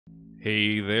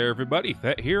Hey there everybody,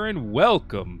 Thet here, and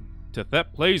welcome to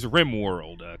Thet Plays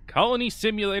Rimworld, a colony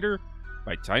simulator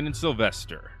by Tynan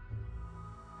Sylvester.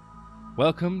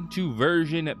 Welcome to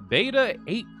version Beta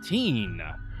 18.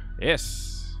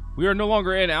 Yes, we are no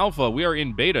longer in Alpha, we are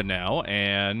in Beta now,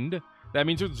 and that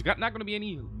means there's not going to be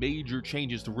any major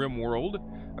changes to Rimworld,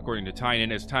 according to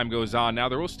Tynan, as time goes on. Now,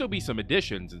 there will still be some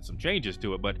additions and some changes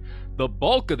to it, but the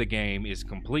bulk of the game is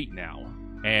complete now.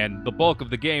 And the bulk of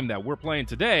the game that we're playing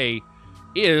today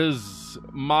is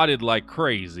modded like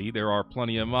crazy. There are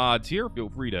plenty of mods here. Feel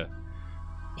free to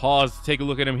pause to take a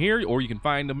look at them here, or you can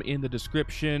find them in the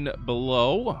description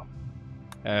below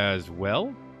as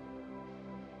well.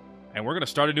 And we're going to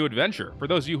start a new adventure. For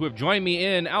those of you who have joined me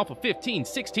in Alpha 15,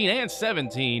 16, and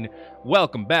 17,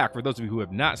 welcome back. For those of you who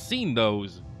have not seen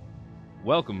those,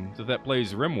 welcome to Thet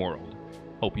Plays Rimworld.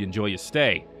 Hope you enjoy your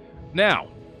stay. Now,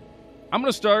 I'm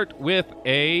going to start with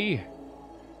a...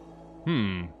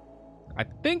 I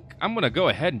think I'm going to go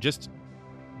ahead and just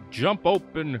jump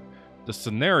open the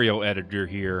scenario editor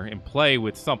here and play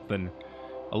with something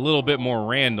a little bit more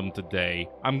random today.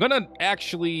 I'm going to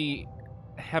actually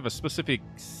have a specific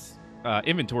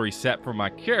inventory set for my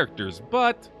characters,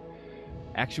 but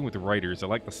action with writers, I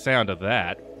like the sound of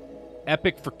that.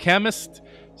 Epic for Chemist,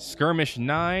 Skirmish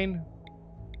 9,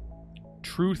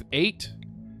 Truth 8,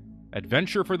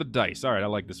 Adventure for the Dice. Alright, I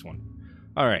like this one.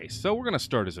 Alright, so we're going to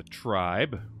start as a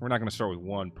tribe. We're not going to start with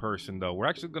one person, though. We're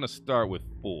actually going to start with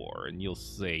 4, and you'll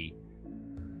see.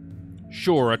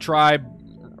 Sure, a tribe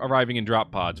arriving in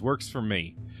drop pods. Works for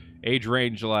me. Age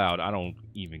range allowed. I don't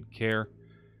even care.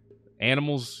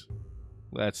 Animals.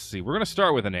 Let's see. We're going to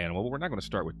start with an animal, but we're not going to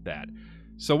start with that.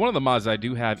 So one of the mods I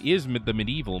do have is the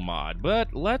medieval mod,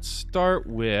 but let's start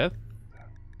with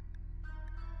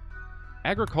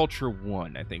Agriculture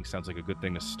 1, I think sounds like a good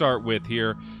thing to start with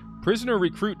here. Prisoner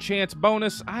recruit chance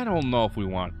bonus, I don't know if we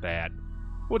want that.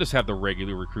 We'll just have the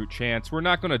regular recruit chance. We're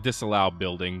not going to disallow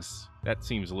buildings. That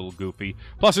seems a little goofy.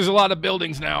 Plus, there's a lot of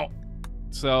buildings now.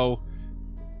 So,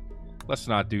 let's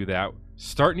not do that.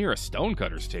 Start near a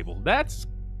stonecutter's table. That's...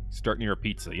 Start near a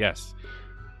pizza, yes.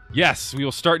 Yes, we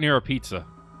will start near a pizza.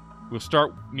 We'll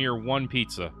start near one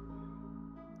pizza.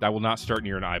 That will not start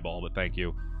near an eyeball, but thank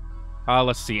you.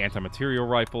 Let's see, anti-material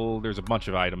rifle. There's a bunch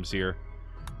of items here.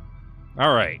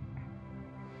 Alright.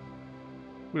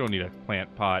 We don't need a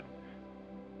plant pot.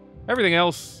 Everything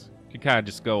else can kind of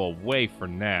just go away for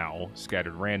now.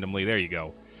 Scattered randomly. There you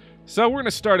go. So we're going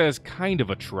to start as kind of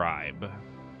a tribe.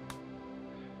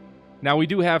 Now, we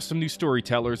do have some new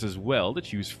storytellers as well to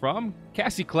choose from.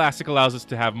 Cassy Classic allows us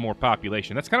to have more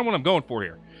population. That's kind of what I'm going for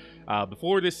here.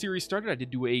 Before this series started, I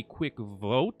did do a quick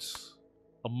vote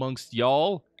amongst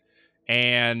y'all.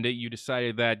 And you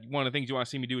decided that one of the things you want to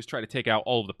see me do is try to take out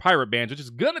all of the pirate bands, which is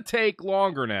going to take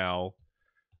longer now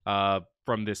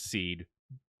from this seed.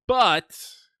 But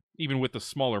even with the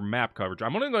smaller map coverage,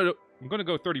 I'm going to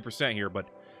go 30% here, but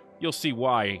you'll see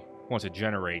why once it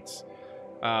generates.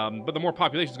 But the more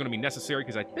population is going to be necessary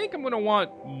because I think I'm going to want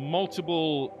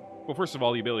multiple... Well, first of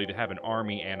all, the ability to have an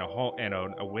army and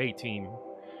an away team.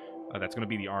 That's going to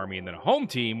be the army, and then a home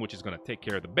team, which is going to take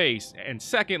care of the base. And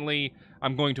secondly,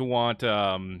 I'm going to want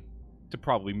to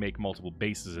probably make multiple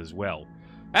bases as well.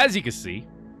 As you can see,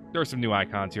 there are some new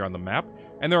icons here on the map,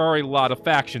 and there are a lot of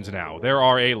factions now.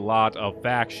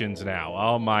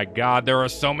 Oh my god, there are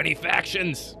so many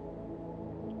factions!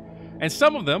 And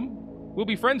some of them we'll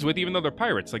be friends with, even though they're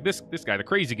pirates. Like this guy, the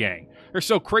Crazy Gang. They're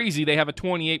so crazy, they have a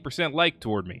 28% like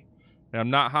toward me. And I'm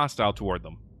not hostile toward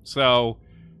them. So...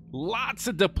 lots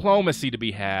of diplomacy to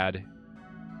be had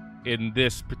in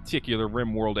this particular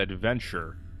Rimworld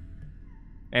adventure.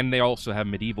 And they also have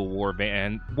medieval war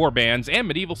bands and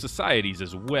medieval societies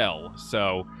as well.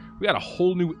 So we got a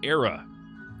whole new era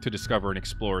to discover and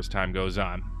explore as time goes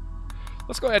on.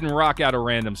 Let's go ahead and rock out a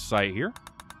random site here.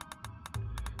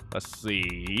 Let's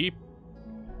see.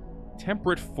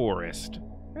 Temperate Forest.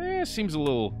 Seems a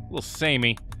little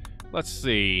samey. Let's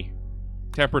see.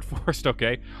 Temperate Forest,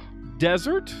 okay.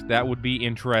 Desert, that would be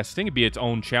interesting. It'd be its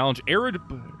own challenge. Arab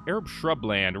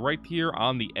shrubland right here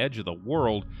on the edge of the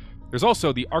world. There's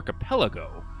also the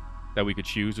archipelago that we could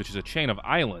choose, which is a chain of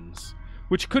islands,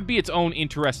 which could be its own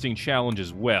interesting challenge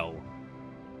as well.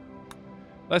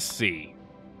 Let's see.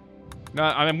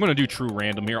 Now, I'm going to do true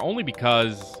random here, only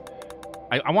because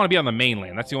I want to be on the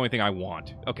mainland. That's the only thing I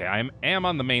want. Okay, I am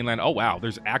on the mainland. Oh, wow,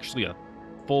 there's actually a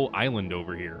full island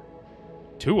over here.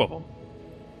 2 of them.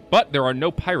 But there are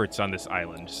no pirates on this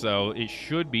island, so it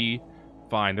should be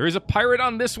fine. There is a pirate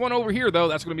on this one over here, though.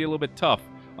 That's going to be a little bit tough.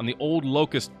 On the old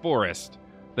Locust Forest.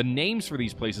 The names for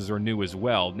these places are new as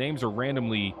well. Names are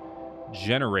randomly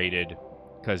generated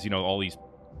because, you know, all these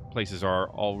places are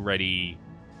already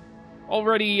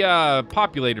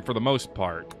populated for the most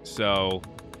part. So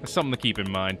that's something to keep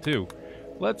in mind, too.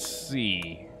 Let's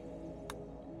see.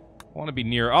 I want to be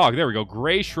near... Oh, there we go.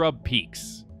 Gray Shrub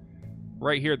Peaks.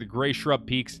 Right here at the Gray Shrub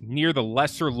Peaks, near the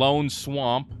Lesser Lone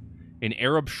Swamp in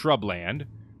Arab Shrubland.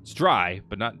 It's dry,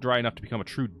 but not dry enough to become a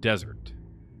true desert.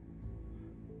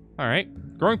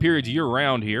 Alright. Growing period's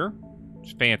year-round here.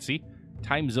 It's fancy.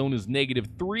 Time zone is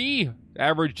 -3.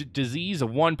 Average disease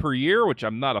of 1 per year, which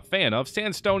I'm not a fan of.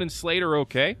 Sandstone and slate are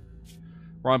okay.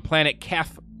 We're on planet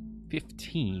CAF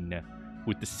 15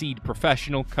 with the seed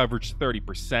professional coverage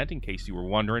 30%, in case you were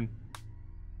wondering.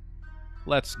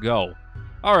 Let's go.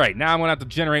 Alright, now I'm going to have to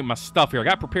generate my stuff here. I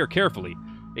got prepared carefully.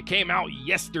 It came out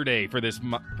yesterday for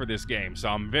this game, so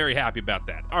I'm very happy about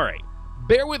that. Alright,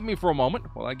 bear with me for a moment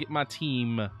while I get my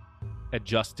team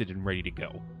adjusted and ready to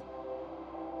go.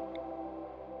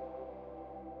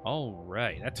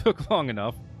 Alright, that took long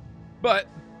enough, but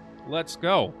let's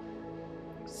go.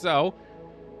 So,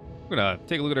 we're going to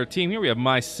take a look at our team here. We have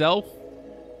myself,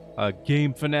 a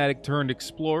game fanatic turned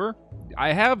explorer.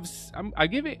 I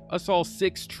give us all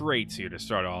 6 traits here to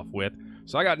start off with.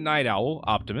 So I got Night Owl,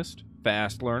 Optimist,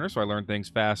 Fast Learner, so I learn things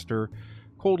faster,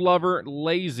 Cold Lover,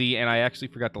 Lazy, and I actually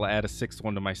forgot to add a 6th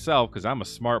one to myself because I'm a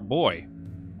smart boy.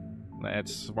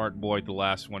 That's smart boy at the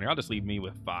last one here. I'll just leave me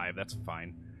with 5. That's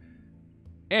fine.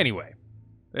 Anyway,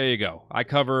 there you go. I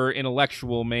cover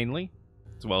intellectual mainly,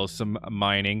 as well as some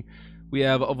mining. We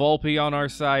have Volpe on our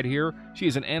side here. She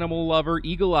is an animal lover,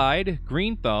 eagle-eyed,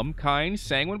 green thumb, kind,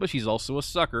 sanguine, but she's also a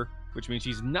sucker, which means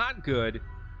she's not good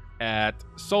at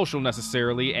social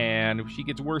necessarily, and she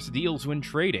gets worse deals when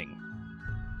trading.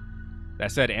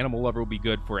 That said, animal lover will be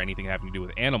good for anything having to do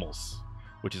with animals,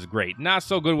 which is great. Not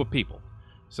so good with people.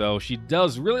 So she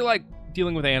does really like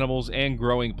dealing with animals and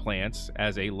growing plants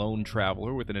as a lone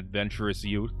traveler with an adventurous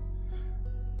youth.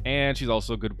 And she's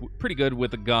also pretty good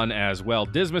with a gun as well.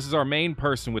 Dismas is our main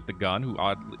person with the gun, who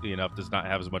oddly enough does not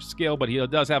have as much skill, but he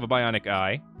does have a bionic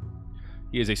eye.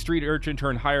 He is a street urchin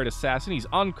turned hired assassin. He's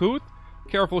uncouth,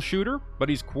 careful shooter, but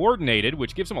he's coordinated,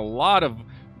 which gives him a lot of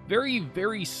very,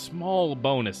 very small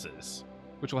bonuses,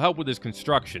 which will help with his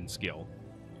construction skill.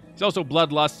 He's also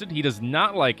bloodlusted. He does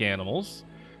not like animals,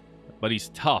 but he's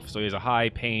tough, so he has a high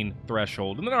pain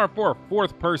threshold. And then our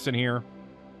fourth person here,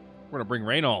 we're going to bring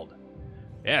Reynold.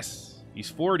 Yes, he's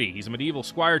 40. He's a medieval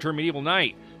squire turned medieval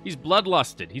knight. He's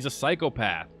bloodlusted. He's a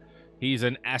psychopath. He's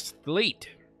an athlete.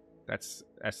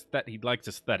 He likes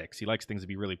aesthetics. He likes things to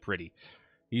be really pretty.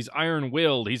 He's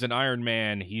iron-willed. He's an Iron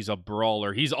Man. He's a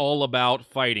brawler. He's all about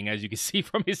fighting, as you can see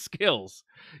from his skills.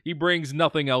 He brings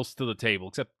nothing else to the table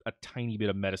except a tiny bit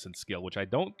of medicine skill, which I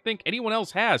don't think anyone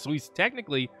else has. So he's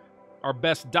technically our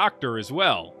best doctor as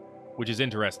well, which is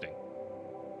interesting.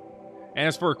 And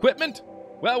as for equipment,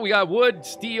 well, we got wood,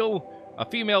 steel, a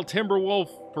female timber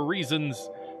wolf for reasons,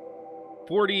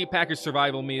 40 packaged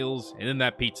survival meals, and then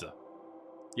that pizza.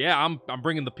 Yeah, I'm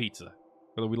bringing the pizza,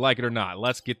 whether we like it or not.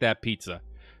 Let's get that pizza.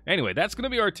 Anyway, that's going to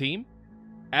be our team.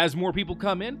 As more people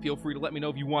come in, feel free to let me know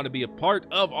if you want to be a part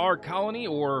of our colony,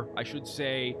 or I should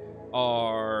say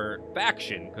our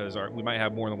faction, because we might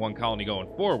have more than one colony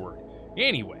going forward.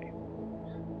 Anyway,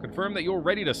 confirm that you're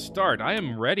ready to start. I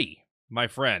am ready, my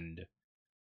friend,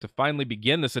 to finally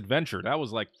begin this adventure. That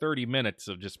was like 30 minutes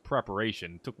of just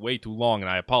preparation. It took way too long, and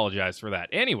I apologize for that.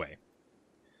 Anyway,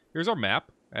 here's our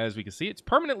map. As we can see, it's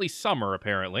permanently summer,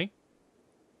 apparently.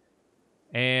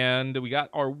 And we got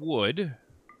our wood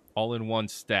all in one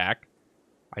stack.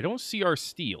 I don't see our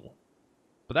steel,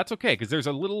 but that's okay, because there's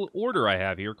a little order I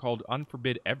have here called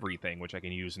Unforbid Everything, which I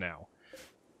can use now.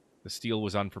 The steel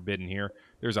was unforbidden here.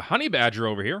 There's a honey badger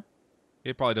over here.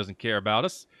 It probably doesn't care about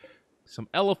us. Some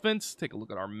elephants. Take a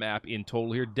look at our map in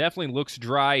total here. Definitely looks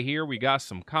dry here. We got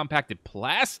some compacted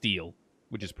plasteel,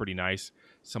 which is pretty nice.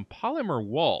 Some polymer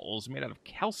walls made out of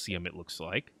calcium, it looks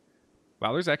like.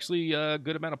 Wow, there's actually a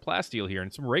good amount of plasteel here,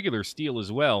 and some regular steel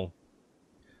as well.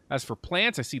 As for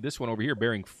plants, I see this one over here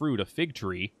bearing fruit, a fig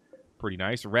tree. Pretty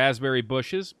nice. Raspberry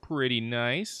bushes, pretty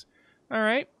nice. All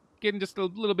right, getting just a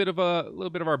little bit of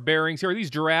our bearings here. These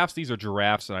giraffes, these are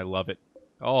giraffes, and I love it.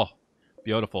 Oh,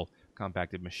 beautiful.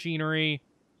 Compacted machinery.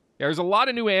 Yeah, there's a lot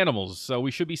of new animals, so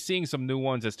we should be seeing some new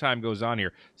ones as time goes on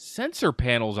here. Sensor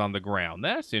panels on the ground.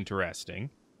 That's interesting.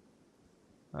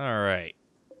 All right.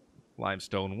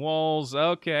 Limestone walls.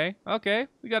 Okay. Okay.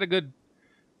 We got a good,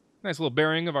 nice little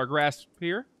bearing of our grass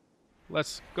here.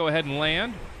 Let's go ahead and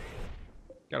land.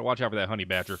 Got to watch out for that honey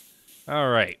badger. All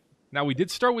right. Now, we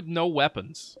did start with no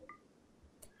weapons,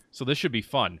 so this should be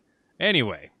fun.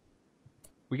 Anyway,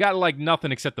 we got, like,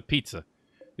 nothing except the pizza.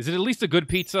 Is it at least a good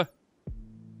pizza?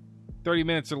 30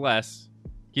 minutes or less.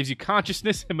 Gives you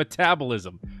consciousness and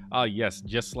metabolism. Ah, yes,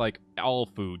 just like all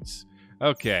foods.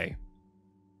 Okay.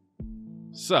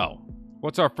 So,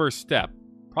 what's our first step?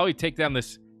 Probably take down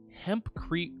this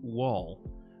hempcrete wall.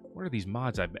 What are these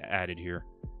mods I've added here?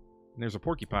 And there's a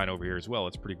porcupine over here as well.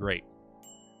 It's pretty great.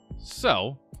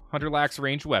 So, Hunter lacks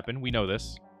ranged weapon. We know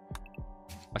this.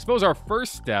 I suppose our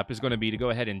first step is going to be to go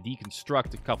ahead and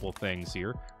deconstruct a couple of things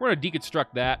here. We're going to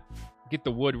deconstruct that, get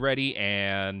the wood ready,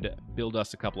 and build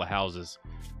us a couple of houses.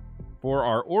 For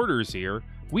our orders here,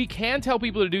 we can tell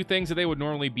people to do things that they would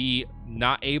normally be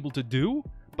not able to do,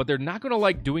 but they're not going to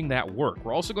like doing that work.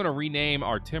 We're also going to rename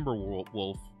our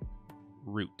Timberwolf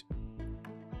route.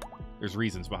 There's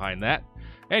reasons behind that.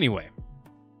 Anyway,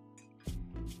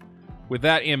 with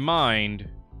that in mind,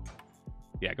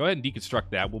 yeah, go ahead and deconstruct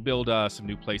that. We'll build some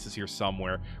new places here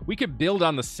somewhere. We could build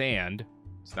on the sand.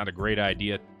 It's not a great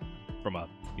idea from a,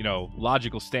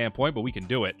 logical standpoint, but we can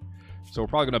do it. So we're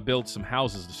probably going to build some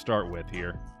houses to start with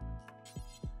here.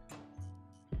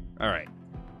 All right.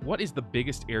 What is the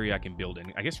biggest area I can build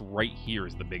in? I guess right here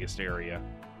is the biggest area.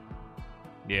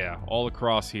 Yeah, all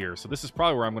across here. So this is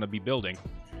probably where I'm going to be building.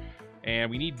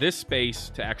 And we need this space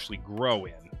to actually grow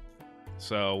in.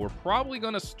 So we're probably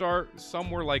going to start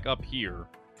somewhere like up here,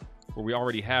 where we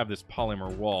already have this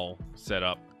polymer wall set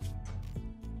up.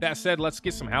 That said, let's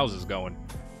get some houses going.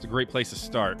 It's a great place to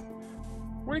start.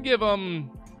 We're going to give them,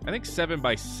 I think, 7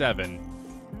 by 7.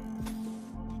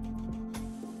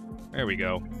 There we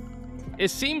go. It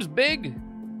seems big,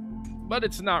 but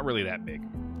it's not really that big.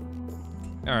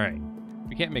 All right.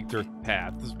 We can't make dirt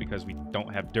paths because we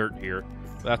don't have dirt here.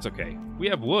 But that's okay. We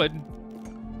have wood.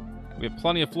 We have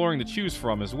plenty of flooring to choose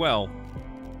from as well.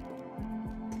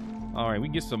 All right, we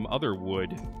can get some other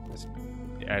wood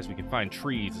as we can find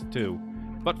trees too.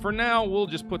 But for now, we'll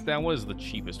just put down, what is the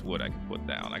cheapest wood I can put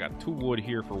down? I got 2 wood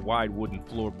here for wide wooden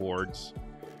floorboards,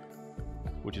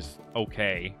 which is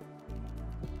okay.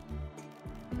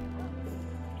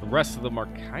 The rest of them are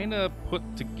kind of put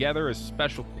together as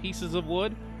special pieces of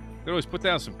wood. You could always put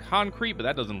down some concrete, but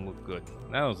that doesn't look good.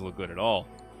 That doesn't look good at all.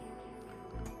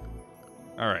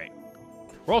 All right.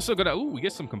 We're also going to... Ooh, we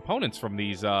get some components from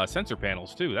these sensor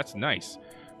panels, too. That's nice.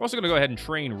 We're also going to go ahead and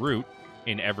train root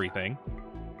in everything.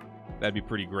 That'd be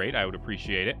pretty great. I would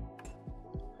appreciate it.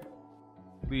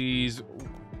 These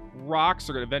rocks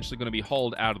are eventually going to be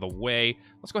hauled out of the way.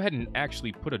 Let's go ahead and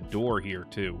actually put a door here,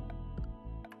 too.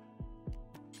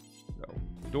 So,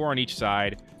 door on each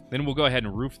side. Then we'll go ahead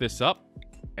and roof this up.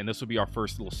 And this will be our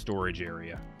first little storage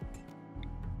area.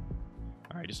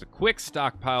 All right, just a quick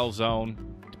stockpile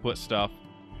zone to put stuff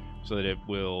so that it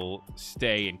will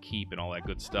stay and keep and all that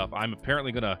good stuff. I'm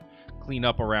apparently going to clean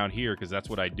up around here because that's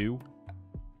what I do.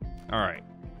 All right.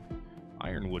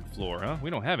 Ironwood floor, huh?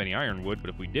 We don't have any ironwood, but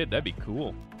if we did, that'd be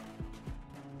cool.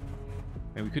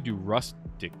 And we could do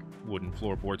rustic wooden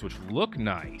floorboards, which look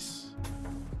nice.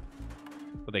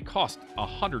 But they cost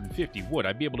 150 wood.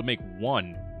 I'd be able to make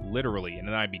one, literally, and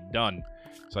then I'd be done.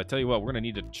 So I tell you what, we're going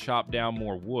to need to chop down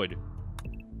more wood.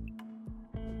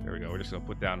 There we go. We're just going to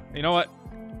put down... You know what?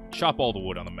 Chop all the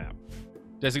wood on the map.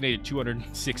 Designated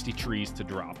 260 trees to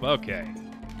drop. Okay.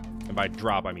 And by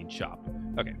drop, I mean chop.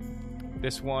 Okay.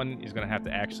 This one is going to have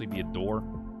to actually be a door.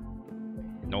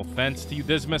 No offense to you,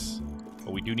 Dismas,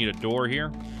 but we do need a door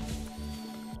here.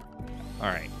 All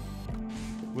right.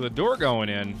 With a door going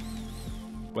in,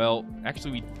 well,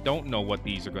 actually, we don't know what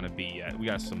these are going to be yet. We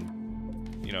got some,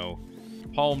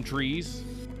 palm trees.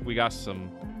 We got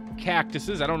some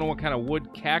cactuses. I don't know what kind of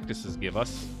wood cactuses give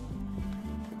us.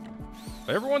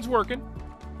 But everyone's working.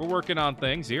 We're working on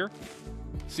things here.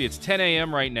 See, it's 10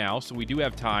 a.m. right now, so we do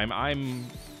have time. I'm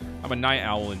a night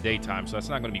owl in daytime, so that's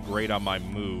not going to be great on my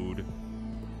mood.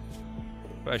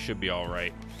 But I should be all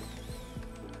right.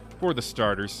 For the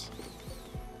starters.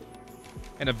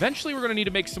 And eventually we're going to need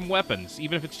to make some weapons,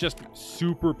 even if it's just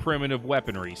super primitive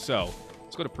weaponry. So,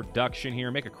 let's go to production here,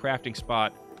 make a crafting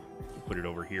spot. Put it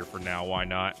over here for now, why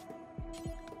not?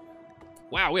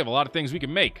 Wow, we have a lot of things we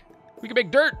can make. We can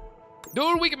make dirt!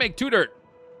 Dude, we can make 2 dirt!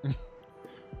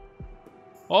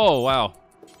 Oh, wow.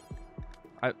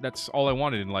 That's all I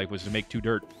wanted in life was to make 2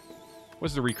 dirt.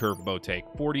 What's the recurve bow take?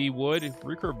 40 wood?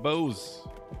 Recurve bows,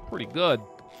 pretty good.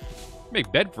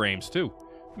 Make bed frames, too.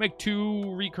 Make 2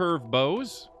 recurve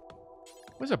bows.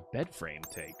 What does a bed frame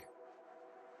take?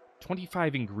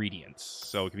 25 ingredients,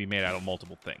 so it can be made out of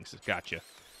multiple things. Gotcha.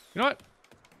 You know what?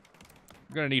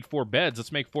 We're going to need 4 beds.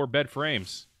 Let's make 4 bed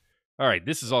frames. All right,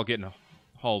 this is all getting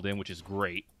hauled in, which is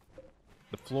great.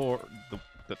 The floor,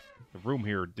 the room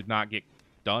here did not get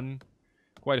done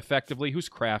quite effectively. Who's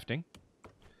crafting?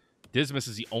 Dismas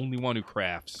is the only one who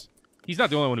crafts. He's not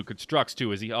the only one who constructs,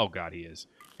 too, is he? Oh, God, he is.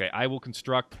 Okay, I will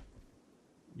construct.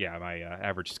 Yeah, my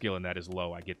average skill in that is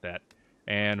low. I get that.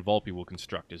 And Volpe will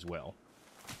construct as well.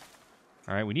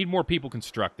 All right, we need more people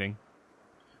constructing.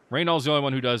 Reynald's the only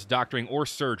one who does doctoring or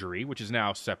surgery, which is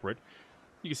now separate.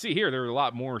 You can see here there are a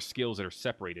lot more skills that are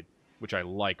separated, which I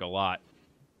like a lot.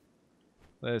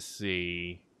 Let's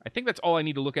see. I think that's all I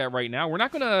need to look at right now. We're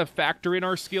not going to factor in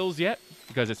our skills yet,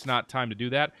 because it's not time to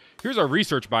do that. Here's our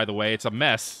research, by the way. It's a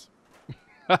mess.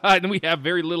 And we have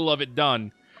very little of it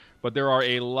done. But there are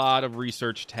a lot of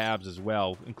research tabs as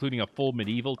well, including a full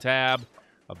medieval tab,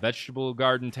 a vegetable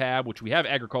garden tab, which we have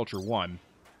agriculture 1,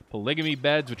 polygamy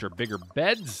beds, which are bigger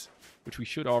beds, which we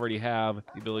should already have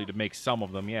the ability to make some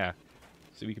of them, yeah.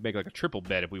 So we could make like a triple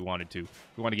bed if we wanted to.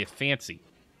 If we want to get fancy.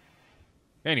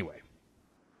 Anyway,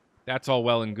 that's all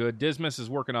well and good. Dismas is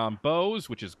working on bows,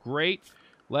 which is great.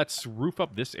 Let's roof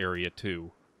up this area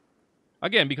too.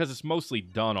 Again, because it's mostly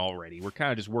done already, we're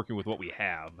kind of just working with what we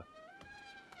have.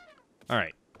 All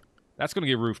right, that's going to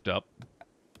get roofed up.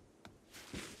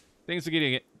 Things are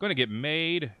going to get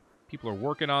made. People are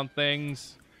working on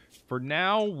things. For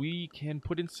now, we can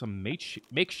put in some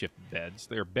makeshift beds.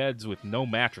 They're beds with no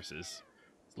mattresses.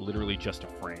 It's literally just a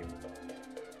frame.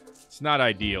 It's not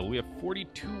ideal. We have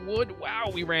 42 wood.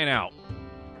 Wow, we ran out.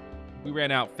 We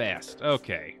ran out fast.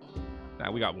 Okay.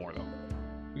 Nah, we got more, though.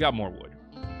 We got more wood.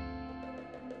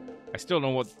 I still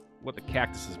don't know what the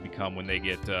cactuses become when they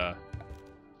get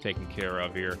taken care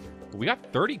of here. But we got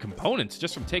 30 components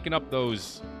just from taking up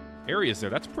those areas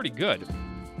there. That's pretty good.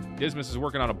 Dismas is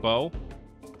working on a bow,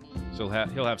 so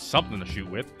he'll have something to shoot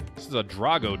with. This is a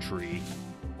Drago tree.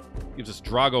 Gives us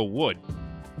Drago wood.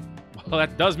 Well,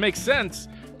 that does make sense.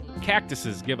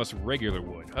 Cactuses give us regular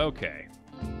wood. Okay.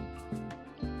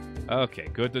 Okay,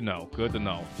 good to know. Good to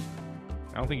know.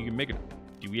 I don't think you can make it.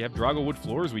 Do we have Drago wood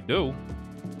floors? We do.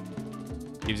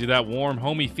 Gives you that warm,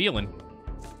 homey feeling.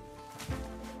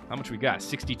 How much we got?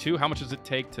 62? How much does it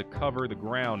take to cover the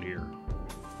ground here?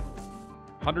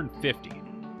 150. I mean,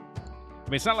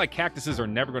 it's not like cactuses are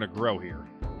never going to grow here.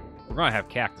 We're going to have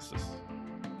cactuses.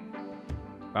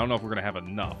 I don't know if we're going to have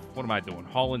enough. What am I doing?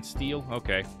 Hauling steel?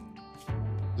 Okay.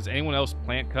 Does anyone else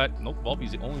plant cut? Nope,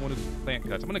 Volpe's the only one who plant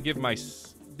cuts. I'm going to give my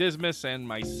Dismas and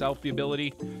myself the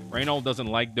ability. Reynald doesn't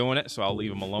like doing it, so I'll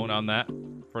leave him alone on that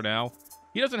for now.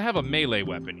 He doesn't have a melee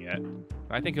weapon yet.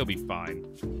 I think he'll be fine.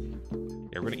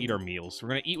 Yeah, we're going to eat our meals. We're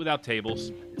going to eat without tables.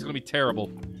 It's going to be terrible,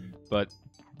 but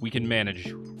we can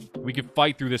manage. We can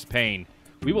fight through this pain.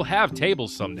 We will have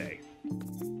tables someday.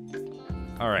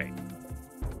 All right.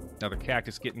 Another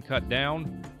cactus getting cut down.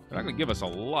 They're not going to give us a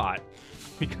lot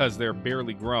because they're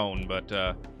barely grown,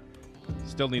 but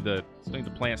still need to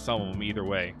plant some of them either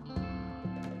way.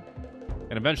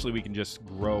 And eventually we can just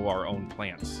grow our own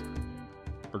plants.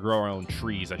 Or grow our own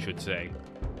trees, I should say.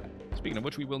 Speaking of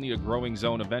which, we will need a growing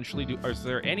zone eventually. Is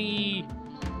there any,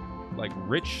 like,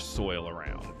 rich soil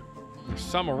around? There's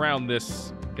some around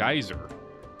this geyser.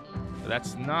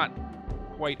 That's not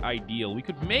quite ideal. We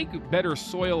could make better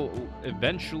soil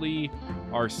eventually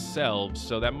ourselves,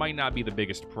 so that might not be the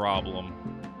biggest problem.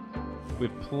 We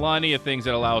have plenty of things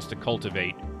that allow us to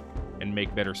cultivate and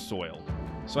make better soil.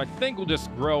 So I think we'll just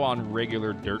grow on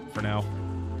regular dirt for now.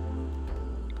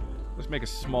 Let's make a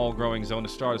small growing zone to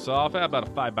start us off. About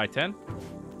a 5x10.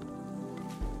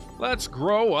 Let's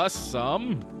grow us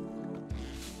some.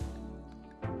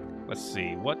 Let's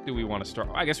see. What do we want to start?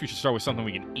 I guess we should start with something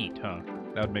we can eat, huh?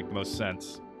 That would make the most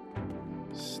sense.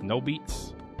 Snow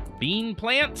beets. Bean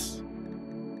plants.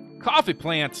 Coffee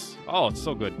plants. Oh, it's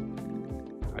so good.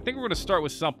 I think we're going to start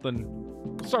with something.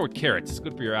 We'll start with carrots. It's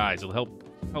good for your eyes. It'll help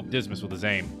Dismas with his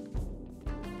aim.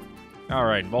 All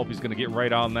right. Volpe's going to get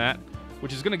right on that,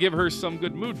 which is going to give her some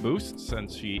good mood boosts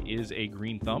since she is a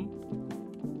green thumb,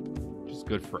 which is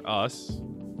good for us.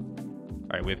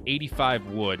 All right, we have 85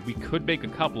 wood. We could make a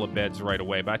couple of beds right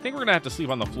away, but I think we're going to have to sleep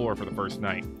on the floor for the first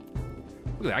night.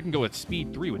 Look at that. I can go at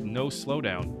speed 3 with no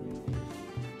slowdown.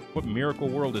 What miracle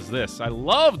world is this? I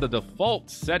love the default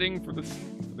setting for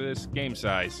this game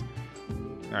size.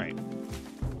 All right.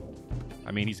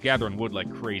 I mean, he's gathering wood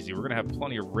like crazy. We're going to have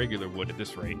plenty of regular wood at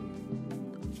this rate.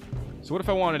 So what if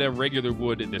I wanted a regular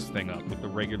wood this thing up with the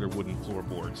regular wooden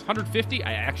floorboards? 150?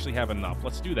 I actually have enough.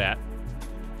 Let's do that.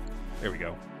 There we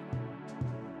go.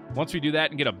 Once we do that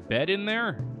and get a bed in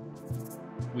there,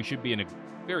 we should be in a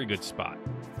very good spot.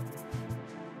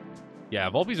 Yeah,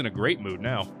 Volpe's in a great mood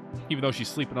now, even though she's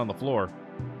sleeping on the floor.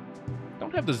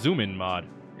 Don't have the zoom in mod.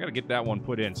 I gotta get that one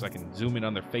put in so I can zoom in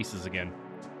on their faces again.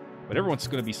 But everyone's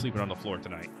gonna be sleeping on the floor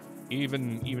tonight.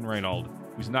 Even Reynald,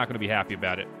 who's not gonna be happy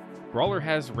about it. Brawler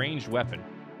has ranged weapon.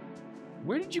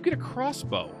 Where did you get a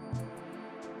crossbow?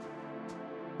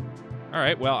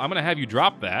 Alright, well, I'm gonna have you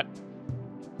drop that.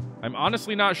 I'm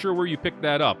honestly not sure where you picked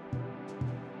that up.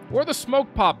 Or the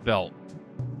Smoke Pop Belt.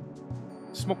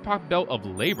 Smoke Pop Belt of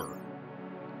Labor.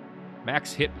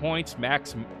 Max hit points,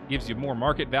 max gives you more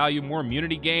market value, more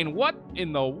immunity gain. What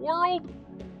in the world?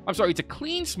 I'm sorry, it's a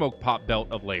clean Smoke Pop Belt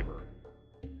of Labor.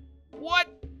 What?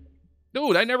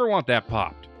 Dude, I never want that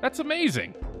popped. That's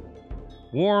amazing.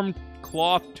 Warm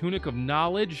Cloth Tunic of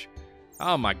Knowledge.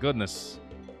 Oh my goodness.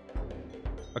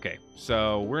 Okay,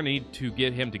 so we're gonna need to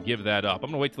get him to give that up. I'm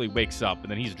gonna wait till he wakes up,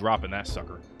 and then he's dropping that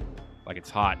sucker. Like it's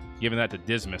hot. Giving that to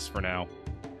Dismas for now.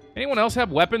 Anyone else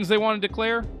have weapons they want to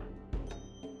declare?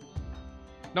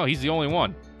 No, he's the only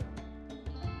one.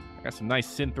 I got some nice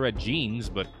synthread jeans,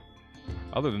 but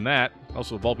other than that,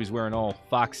 also Volpe's wearing all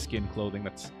fox skin clothing.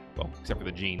 That's, well, except for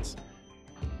the jeans.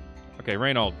 Okay,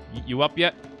 Reynold, you up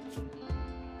yet?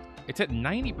 It's at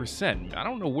 90%. I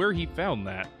don't know where he found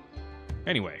that.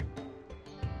 Anyway.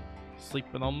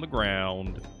 Sleeping on the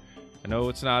ground. I know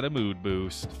it's not a mood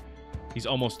boost. He's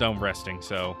almost done resting,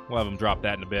 so we'll have him drop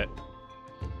that in a bit.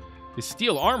 His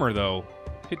steel armor, though,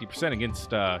 50%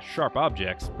 against sharp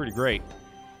objects. Pretty great.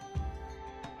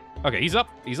 Okay, he's up.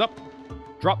 He's up.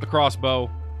 Drop the crossbow.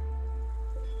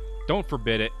 Don't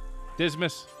forbid it.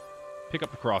 Dismas, pick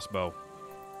up the crossbow.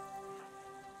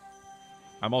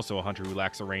 I'm also a hunter who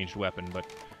lacks a ranged weapon, but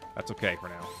that's okay for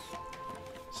now.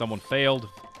 Someone failed,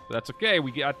 but that's okay.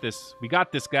 We got this. We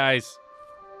got this, guys.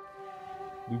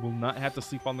 We will not have to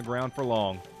sleep on the ground for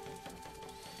long.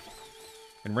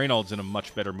 And Reynold's in a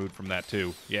much better mood from that,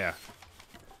 too. Yeah.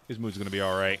 His mood's going to be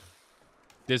all right.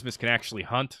 Dismas can actually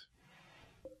hunt.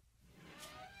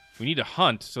 We need to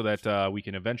hunt so that we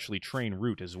can eventually train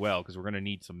Root as well, because we're going to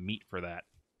need some meat for that.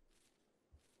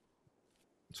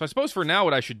 So I suppose for now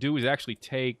what I should do is actually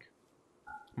take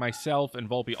myself and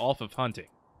Volpe off of hunting.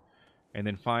 And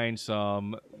then find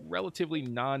some relatively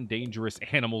non-dangerous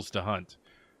animals to hunt.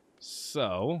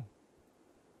 So,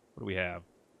 what do we have?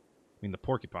 I mean, the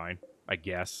porcupine, I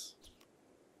guess.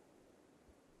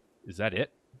 Is that it?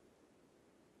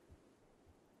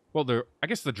 Well, I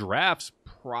guess the giraffes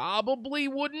probably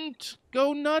wouldn't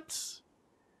go nuts.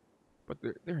 But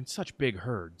they're in such big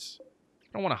herds.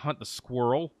 I don't want to hunt the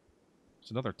squirrel.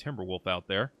 There's another timber wolf out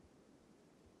there.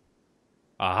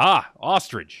 Aha!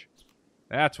 Ostrich!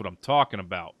 That's what I'm talking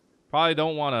about. Probably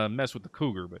don't want to mess with the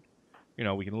cougar, but, you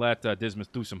know, we can let Dismas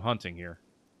do some hunting here.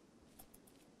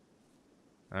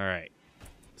 Alright.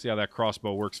 See how that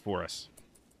crossbow works for us.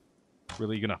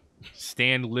 Really gonna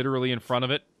stand literally in front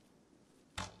of it?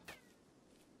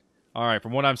 Alright,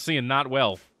 from what I'm seeing, not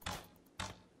well.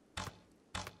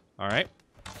 Alright.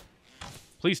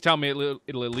 Please tell me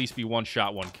it'll at least be one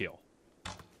shot, one kill.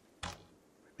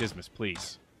 Dismas,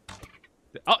 please.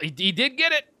 Oh, he did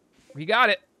get it! He got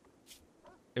it.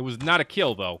 It was not a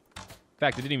kill, though. In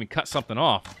fact, it didn't even cut something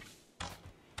off.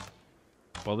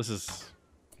 Well, this is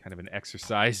kind of an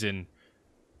exercise in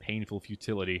painful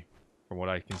futility, from what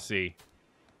I can see.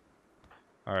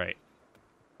 Alright.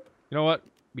 You know what?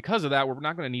 Because of that, we're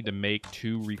not going to need to make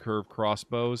 2 recurve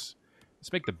crossbows.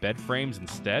 Let's make the bed frames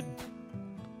instead.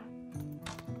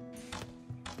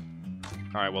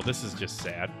 Alright, well, this is just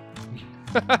sad.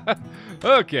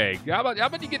 Okay, how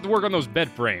about you get to work on those bed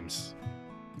frames?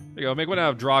 There you go, make one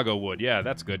out of Drago wood. Yeah,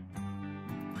 that's good.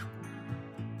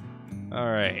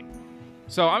 Alright.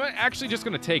 So, I'm actually just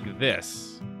going to take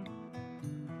this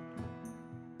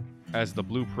as the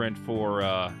blueprint for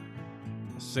a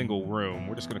single room.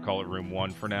 We're just going to call it room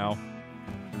 1 for now.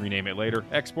 Rename it later.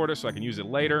 Export it so I can use it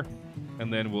later.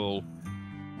 And then we'll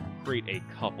create a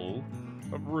couple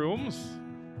of rooms.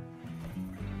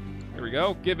 There we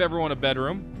go. Give everyone a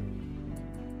bedroom.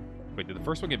 Wait, did the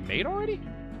first one get made already?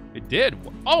 It did.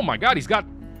 Oh my god, he's got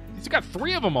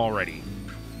 3 of them already.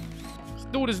 This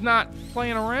dude is not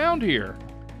playing around here.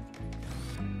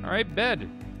 Alright, bed.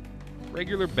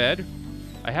 Regular bed.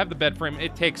 I have the bed frame.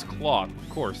 It takes cloth, of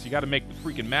course. You gotta make the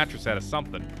freaking mattress out of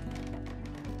something.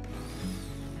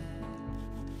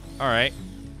 Alright.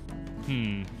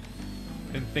 Didn't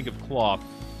think of cloth.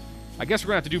 I guess we're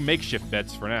gonna have to do makeshift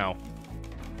beds for now.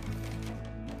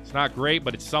 It's not great,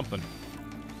 but it's something.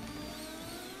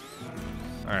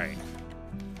 Alright.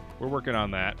 We're working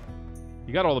on that.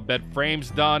 You got all the bed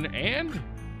frames done, and...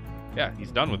 yeah,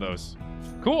 he's done with those.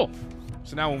 Cool!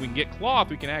 So now when we get cloth,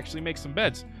 we can actually make some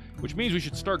beds. Which means we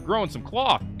should start growing some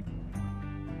cloth.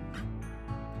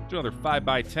 Do another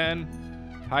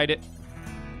 5x10. Hide it.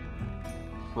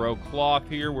 Grow cloth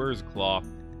here. Where's cloth?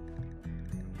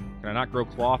 Can I not grow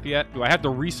cloth yet? Do I have to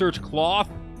research cloth?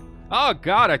 Oh,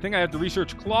 God, I think I have to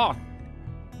research cloth.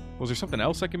 Was there something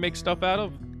else I can make stuff out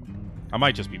of? I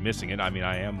might just be missing it. I mean,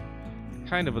 I am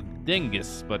kind of a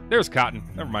dingus, but there's cotton.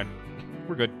 Never mind.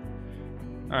 We're good.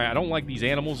 Alright, I don't like these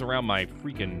animals around my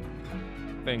freaking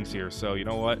things here, so you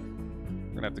know what?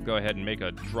 We're gonna have to go ahead and make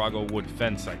a Drago wood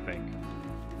fence, I think.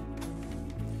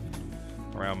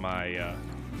 Around my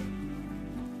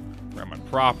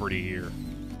property here.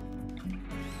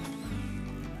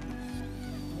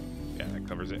 Yeah, that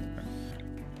covers it.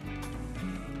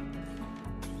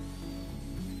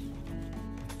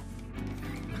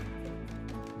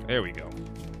 There we go.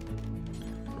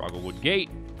 Dragowood gate.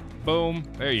 Boom.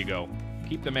 There you go.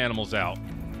 Keep them animals out.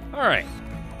 Alright.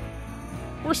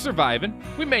 We're surviving.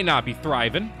 We may not be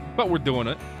thriving, but we're doing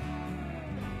it.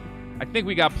 I think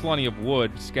we got plenty of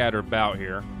wood scattered about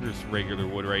here. Here's regular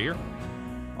wood right here.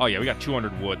 Oh yeah, we got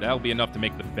 200 wood. That'll be enough to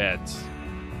make the beds.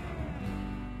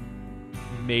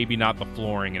 Maybe not the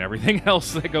flooring and everything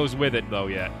else that goes with it, though,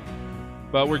 yet.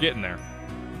 But we're getting there.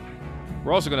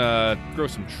 We're also going to grow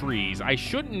some trees. I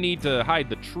shouldn't need to hide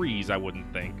the trees, I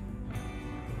wouldn't think.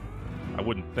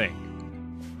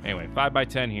 Anyway,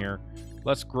 5x10 here.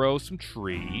 Let's grow some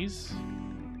trees.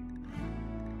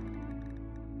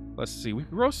 Let's see.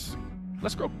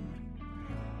 Let's grow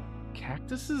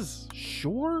cactuses?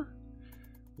 Sure.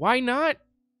 Why not?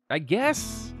 I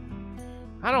guess.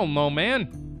 I don't know, man.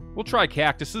 We'll try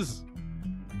cactuses.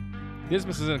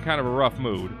 Dismas is in kind of a rough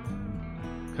mood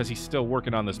because he's still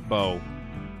working on this bow.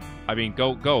 I mean,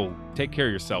 go. Take care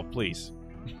of yourself, please.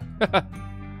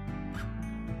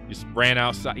 Just ran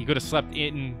outside. He could have slept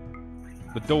in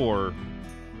the door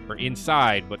or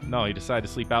inside, but no, he decided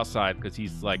to sleep outside because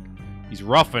he's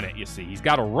roughing it, you see. He's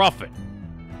got to rough it.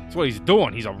 That's what he's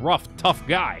doing. He's a rough, tough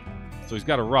guy. So he's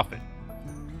got to rough it.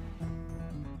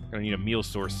 Gonna need a meal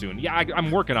source soon. Yeah,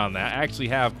 I'm working on that. I actually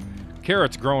have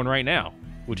carrots growing right now,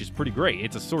 which is pretty great.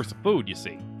 It's a source of food, you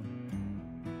see.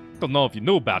 Don't know if you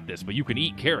knew about this, but you can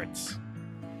eat carrots.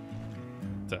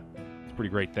 It's a pretty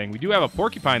great thing. We do have a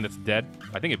porcupine that's dead.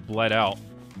 I think it bled out.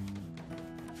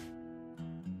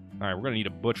 All right, we're going to need to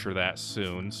butcher that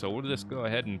soon. So we'll just go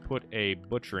ahead and put a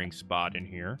butchering spot in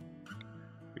here.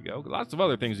 There we go. Lots of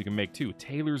other things you can make, too.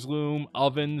 Tailor's loom,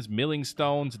 ovens, milling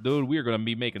stones. Dude, we're going to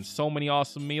be making so many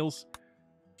awesome meals.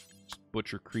 Just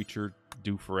butcher creature,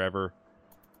 do forever.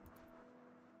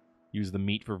 Use the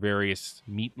meat for various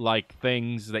meat-like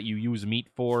things that you use meat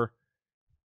for.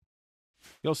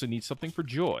 You also need something for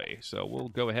joy. So we'll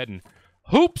go ahead and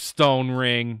hoopstone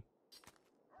ring.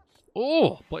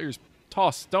 Oh, players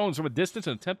toss stones from a distance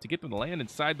and attempt to get them to land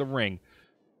inside the ring.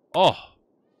 Oh,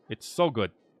 it's so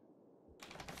good.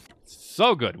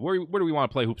 So good. Where do we want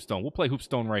to play hoopstone? We'll play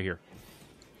hoopstone right here.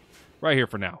 Right here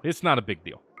for now. It's not a big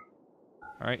deal.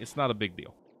 All right, it's not a big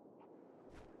deal.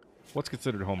 What's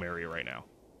considered home area right now?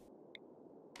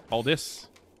 All this?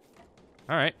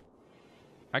 All right.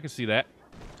 I can see that.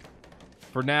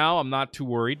 For now, I'm not too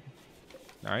worried.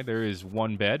 All right, there is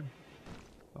one bed.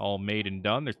 All made and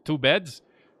done. There's 2 beds.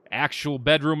 Actual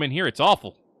bedroom in here. It's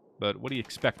awful. But what are you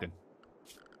expecting?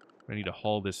 I need to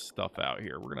haul this stuff out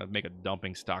here. We're going to make a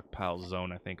dumping stockpile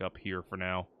zone, I think, up here for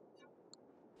now.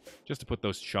 Just to put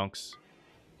those chunks.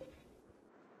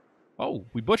 Oh,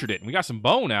 we butchered it. And we got some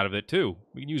bone out of it, too.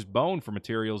 We can use bone for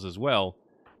materials as well.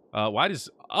 Why does...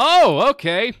 Oh,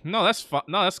 okay. No, that's fun.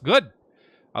 No, that's good.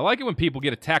 I like it when people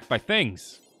get attacked by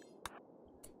things.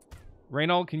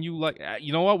 Reynold, can you,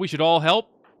 you know what? We should all help.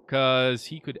 Because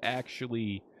he could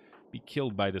actually be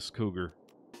killed by this cougar.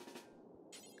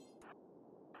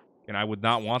 And I would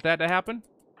not want that to happen.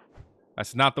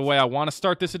 That's not the way I want to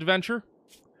start this adventure.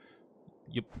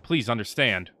 You please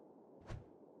understand.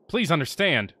 Please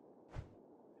understand.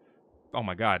 Oh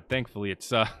my god. Thankfully,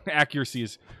 its accuracy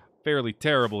is fairly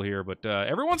terrible here. But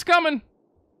everyone's coming.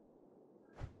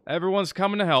 Everyone's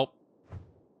coming to help.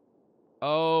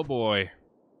 Oh boy.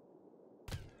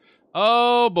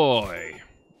 Oh boy.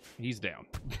 He's down.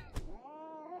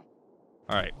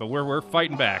 Alright, but we're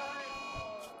fighting back.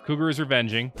 Cougar is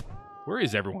revenging. Where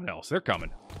is everyone else? They're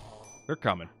coming. They're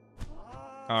coming.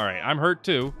 Alright, I'm hurt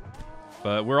too.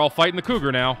 But we're all fighting the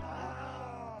cougar now.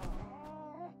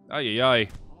 Ay-yi-yi.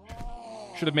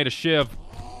 Should have made a shiv.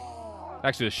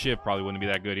 Actually, the shiv probably wouldn't be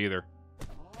that good either.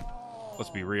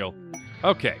 Let's be real.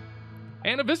 Okay.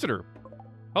 And a visitor.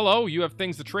 Hello, you have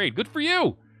things to trade. Good for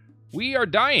you! We are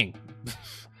dying.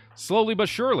 Slowly but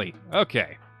surely.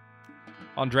 Okay.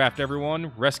 Undraft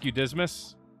everyone. Rescue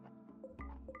Dismas.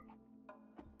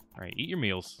 Alright, eat your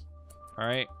meals.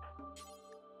 Alright.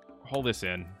 Hold this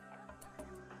in.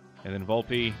 And then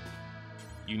Volpe,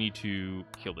 you need to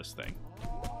kill this thing.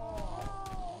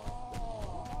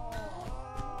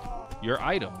 Your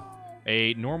item.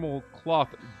 A normal cloth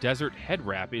desert head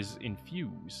wrap is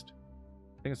infused.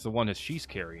 I think it's the one that she's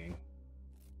carrying.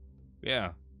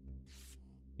 Yeah.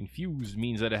 Infused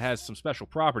means that it has some special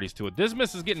properties to it.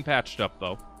 Dismas is getting patched up,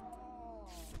 though.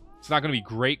 It's not going to be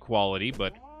great quality,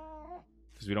 but...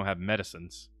 because we don't have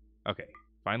medicines. Okay,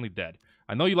 finally dead.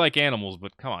 I know you like animals,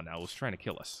 but come on now. It was trying to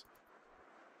kill us.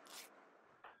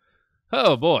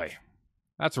 Oh, boy.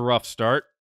 That's a rough start.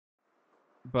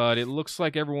 But it looks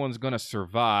like everyone's going to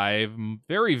survive.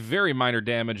 Very, very minor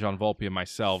damage on Volpe and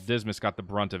myself. Dismas got the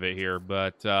brunt of it here,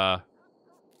 but...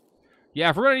 yeah,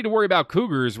 if we're going to need to worry about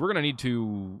cougars, we're going to need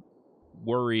to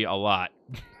worry a lot.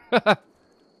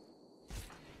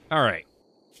 Alright.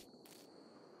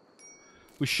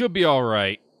 We should be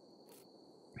alright.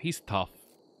 He's tough.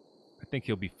 I think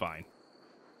he'll be fine.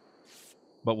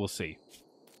 But we'll see.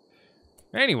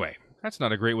 Anyway, that's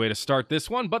not a great way to start this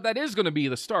one, but that is going to be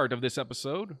the start of this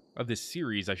episode, of this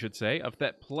series, I should say, of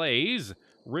Thet Plays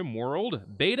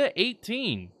Rimworld Beta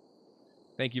 18.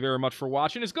 Thank you very much for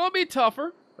watching. It's going to be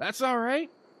tougher. That's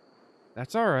alright.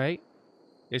 That's alright.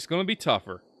 It's going to be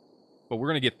tougher, but we're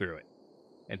going to get through it.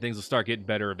 And things will start getting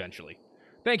better eventually.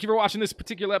 Thank you for watching this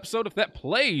particular episode of Thet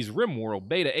Plays Rimworld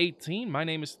Beta 18. My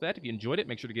name is Thet. If you enjoyed it,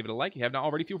 make sure to give it a like. If you have not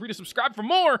already, feel free to subscribe for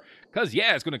more, because,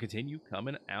 yeah, it's going to continue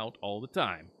coming out all the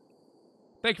time.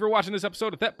 Thank you for watching this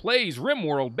episode of Thet Plays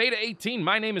Rimworld Beta 18.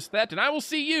 My name is Thet, and I will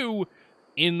see you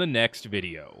in the next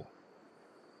video.